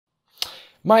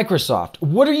Microsoft,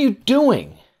 what are you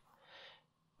doing?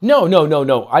 No,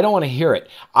 I don't want to hear it.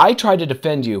 I try to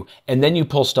defend you, and then you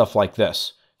pull stuff like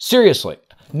this. Seriously.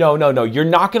 No, you're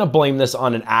not going to blame this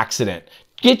on an accident.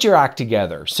 Get your act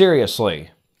together.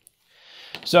 Seriously.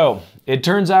 So, it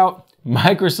turns out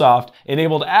Microsoft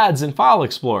enabled ads in File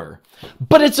Explorer.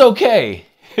 But it's okay.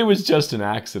 It was just an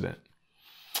accident.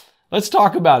 Let's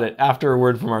talk about it after a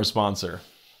word from our sponsor.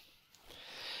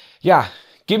 Yeah,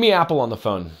 give me Apple on the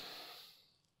phone.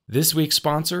 This week's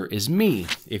sponsor is me.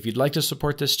 If you'd like to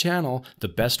support this channel, the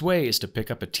best way is to pick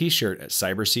up a t-shirt at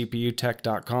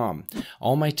cybercputech.com.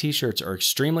 All my t-shirts are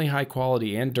extremely high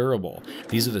quality and durable.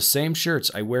 These are the same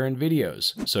shirts I wear in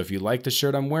videos. So if you like the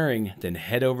shirt I'm wearing, then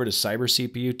head over to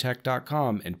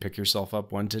cybercputech.com and pick yourself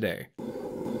up one today.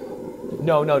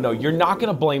 No, you're not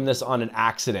going to blame this on an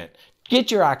accident. Get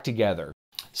your act together.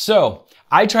 So,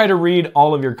 I try to read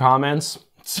all of your comments.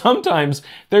 Sometimes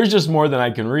there's just more than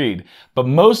I can read, but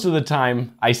most of the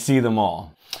time I see them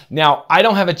all. Now, I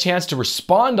don't have a chance to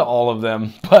respond to all of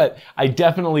them, but I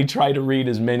definitely try to read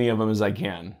as many of them as I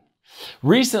can.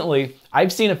 Recently,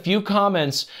 I've seen a few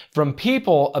comments from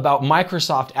people about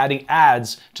Microsoft adding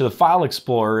ads to the File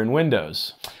Explorer in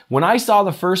Windows. When I saw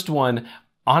the first one,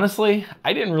 honestly,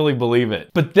 I didn't really believe it.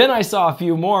 But then I saw a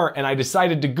few more and I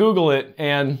decided to Google it,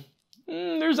 and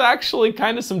there's actually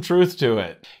kind of some truth to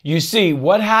it. You see,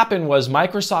 what happened was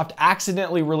Microsoft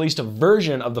accidentally released a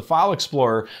version of the File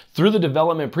Explorer through the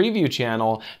development preview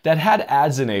channel that had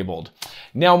ads enabled.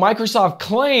 Now, Microsoft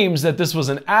claims that this was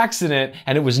an accident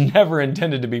and it was never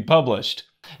intended to be published.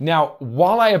 Now,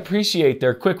 while I appreciate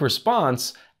their quick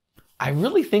response, I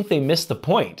really think they missed the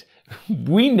point.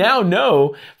 We now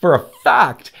know for a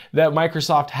fact that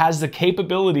Microsoft has the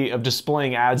capability of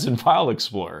displaying ads in File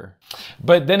Explorer.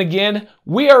 But then again,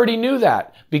 we already knew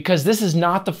that because this is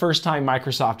not the first time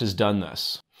Microsoft has done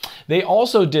this. They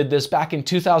also did this back in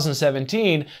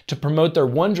 2017 to promote their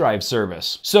OneDrive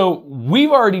service. So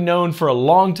we've already known for a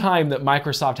long time that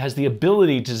Microsoft has the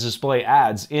ability to display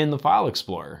ads in the File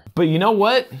Explorer. But you know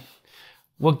what?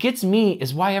 What gets me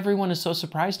is why everyone is so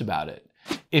surprised about it.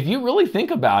 If you really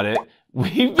think about it,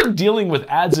 we've been dealing with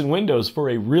ads in Windows for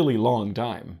a really long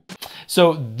time.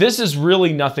 So this is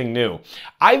really nothing new.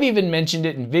 I've even mentioned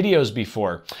it in videos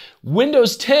before.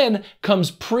 Windows 10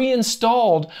 comes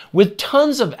pre-installed with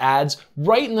tons of ads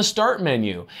right in the start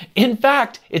menu. In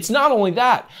fact, it's not only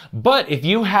that, but if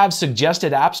you have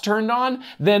suggested apps turned on,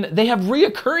 then they have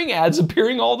reoccurring ads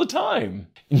appearing all the time.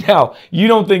 Now, you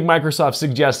don't think Microsoft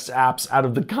suggests apps out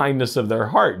of the kindness of their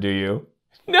heart, do you?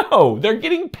 No, they're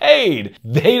getting paid.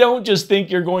 They don't just think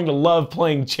you're going to love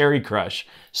playing Cherry Crush.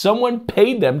 Someone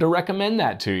paid them to recommend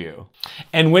that to you.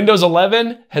 And Windows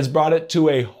 11 has brought it to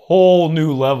a whole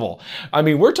new level. I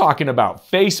mean, we're talking about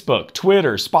Facebook,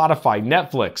 Twitter, Spotify,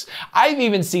 Netflix. I've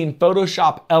even seen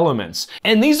Photoshop Elements.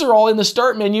 And these are all in the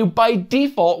start menu by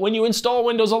default when you install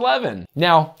Windows 11.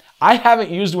 Now, I haven't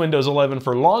used Windows 11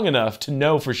 for long enough to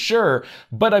know for sure,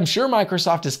 but I'm sure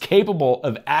Microsoft is capable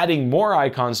of adding more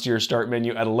icons to your start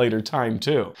menu at a later time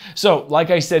too. So,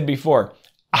 like I said before,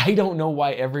 I don't know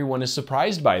why everyone is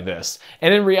surprised by this.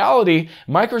 And in reality,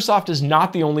 Microsoft is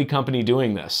not the only company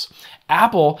doing this.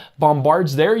 Apple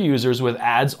bombards their users with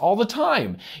ads all the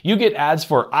time. You get ads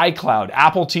for iCloud,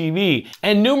 Apple TV,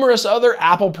 and numerous other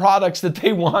Apple products that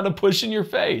they want to push in your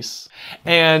face.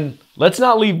 And let's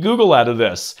not leave Google out of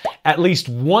this. At least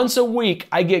once a week,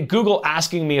 I get Google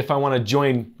asking me if I want to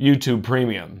join YouTube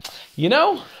Premium. You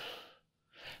know,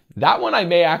 that one I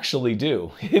may actually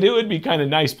do. It would be kind of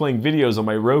nice playing videos on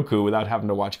my Roku without having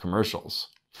to watch commercials.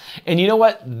 And you know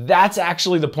what? That's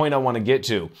actually the point I want to get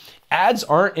to. Ads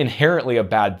aren't inherently a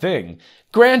bad thing.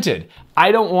 Granted,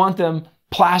 I don't want them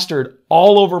plastered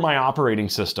all over my operating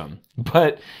system,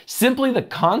 but simply the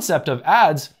concept of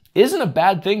ads isn't a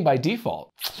bad thing by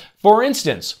default. For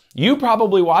instance, you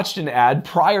probably watched an ad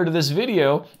prior to this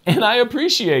video, and I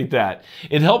appreciate that.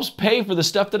 It helps pay for the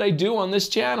stuff that I do on this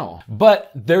channel.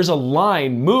 But there's a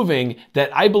line moving that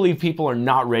I believe people are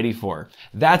not ready for.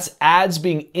 That's ads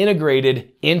being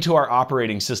integrated into our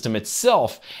operating system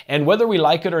itself. And whether we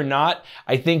like it or not,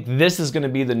 I think this is going to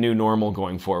be the new normal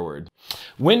going forward.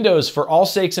 Windows, for all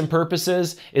sakes and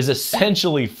purposes, is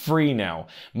essentially free now.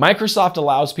 Microsoft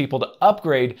allows people to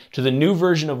upgrade to the new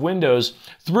version of Windows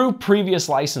through previous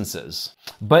licenses.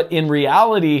 But in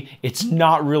reality, it's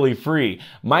not really free.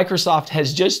 Microsoft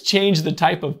has just changed the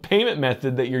type of payment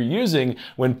method that you're using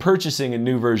when purchasing a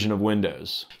new version of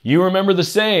Windows. You remember the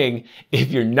saying, if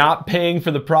you're not paying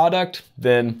for the product,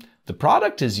 then The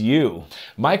product is you.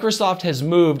 Microsoft has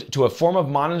moved to a form of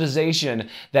monetization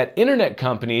that internet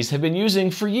companies have been using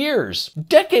for years,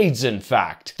 decades in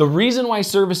fact. The reason why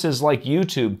services like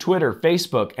YouTube, Twitter,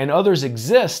 Facebook, and others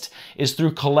exist is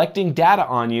through collecting data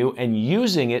on you and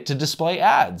using it to display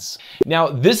ads. Now,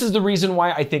 this is the reason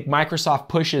why I think Microsoft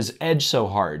pushes Edge so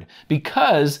hard,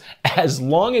 because as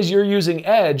long as you're using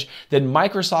Edge, then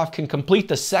Microsoft can complete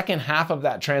the second half of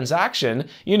that transaction,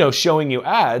 showing you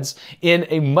ads, in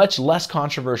a much less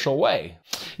controversial way.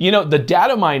 The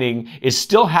data mining is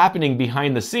still happening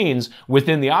behind the scenes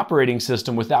within the operating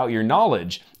system without your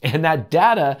knowledge, and that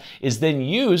data is then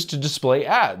used to display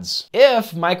ads.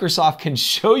 If Microsoft can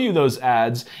show you those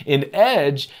ads in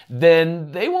Edge,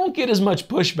 then they won't get as much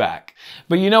pushback.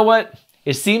 But you know what?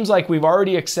 It seems like we've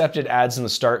already accepted ads in the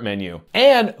start menu,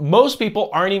 and most people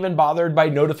aren't even bothered by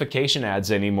notification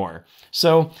ads anymore.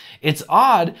 So it's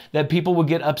odd that people will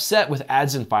get upset with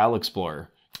ads in File Explorer.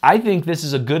 I think this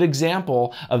is a good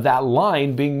example of that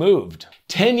line being moved.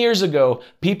 10 years ago,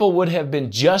 people would have been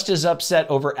just as upset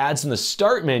over ads in the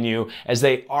start menu as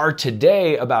they are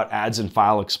today about ads in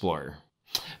File Explorer.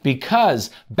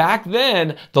 Because back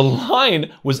then, the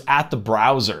line was at the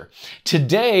browser.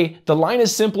 Today, the line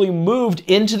is simply moved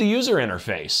into the user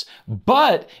interface.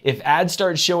 But if ads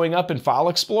start showing up in File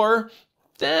Explorer,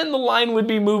 then the line would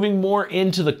be moving more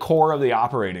into the core of the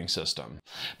operating system.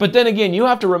 But then again, you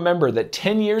have to remember that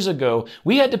 10 years ago,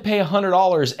 we had to pay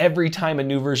 $100 every time a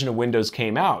new version of Windows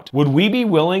came out. Would we be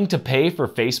willing to pay for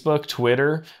Facebook,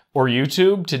 Twitter, or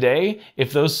YouTube today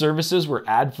if those services were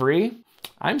ad-free?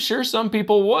 I'm sure some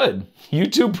people would.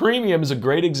 YouTube Premium is a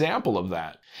great example of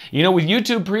that. With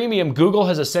YouTube Premium, Google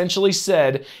has essentially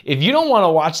said, if you don't want to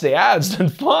watch the ads, then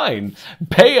fine,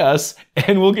 pay us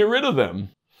and we'll get rid of them.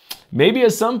 Maybe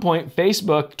at some point,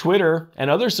 Facebook, Twitter, and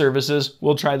other services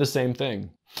will try the same thing.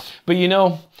 But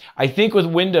I think with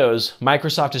Windows,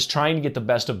 Microsoft is trying to get the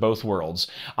best of both worlds.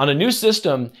 On a new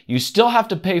system, you still have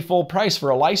to pay full price for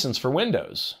a license for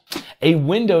Windows. A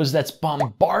Windows that's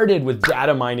bombarded with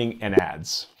data mining and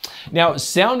ads. Now,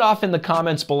 sound off in the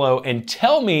comments below and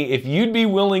tell me if you'd be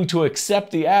willing to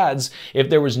accept the ads if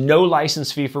there was no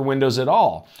license fee for Windows at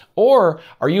all. Or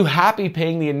are you happy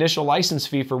paying the initial license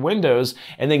fee for Windows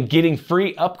and then getting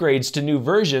free upgrades to new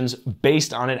versions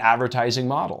based on an advertising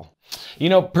model?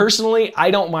 Personally,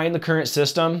 I don't mind the current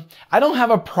system. I don't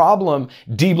have a problem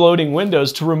debloating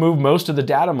Windows to remove most of the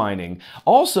data mining.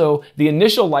 Also, the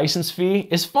initial license fee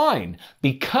is fine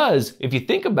because if you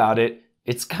think about it,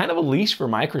 it's kind of a leash for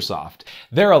Microsoft.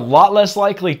 They're a lot less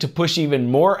likely to push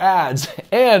even more ads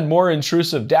and more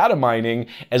intrusive data mining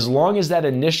as long as that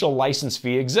initial license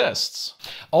fee exists.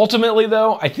 Ultimately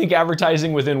though, I think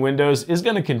advertising within Windows is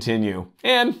going to continue,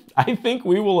 and I think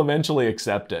we will eventually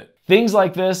accept it. Things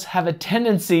like this have a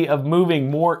tendency of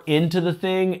moving more into the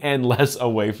thing and less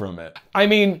away from it. I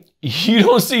mean, you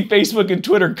don't see Facebook and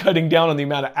Twitter cutting down on the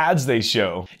amount of ads they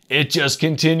show. It just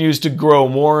continues to grow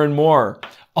more and more.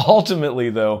 Ultimately,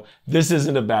 though, this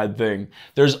isn't a bad thing.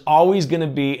 There's always going to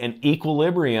be an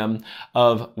equilibrium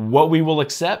of what we will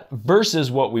accept versus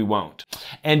what we won't.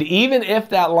 And even if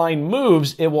that line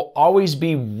moves, it will always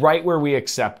be right where we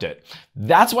accept it.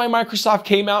 That's why Microsoft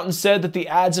came out and said that the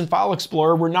ads in File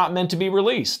Explorer were not meant to be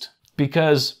released,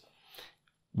 because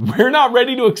we're not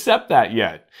ready to accept that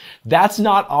yet. That's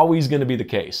not always going to be the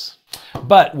case.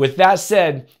 But with that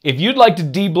said, if you'd like to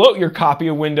debloat your copy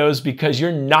of Windows because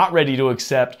you're not ready to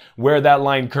accept where that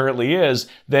line currently is,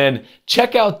 then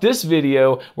check out this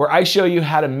video where I show you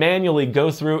how to manually go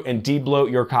through and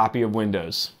debloat your copy of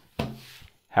Windows.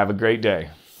 Have a great day.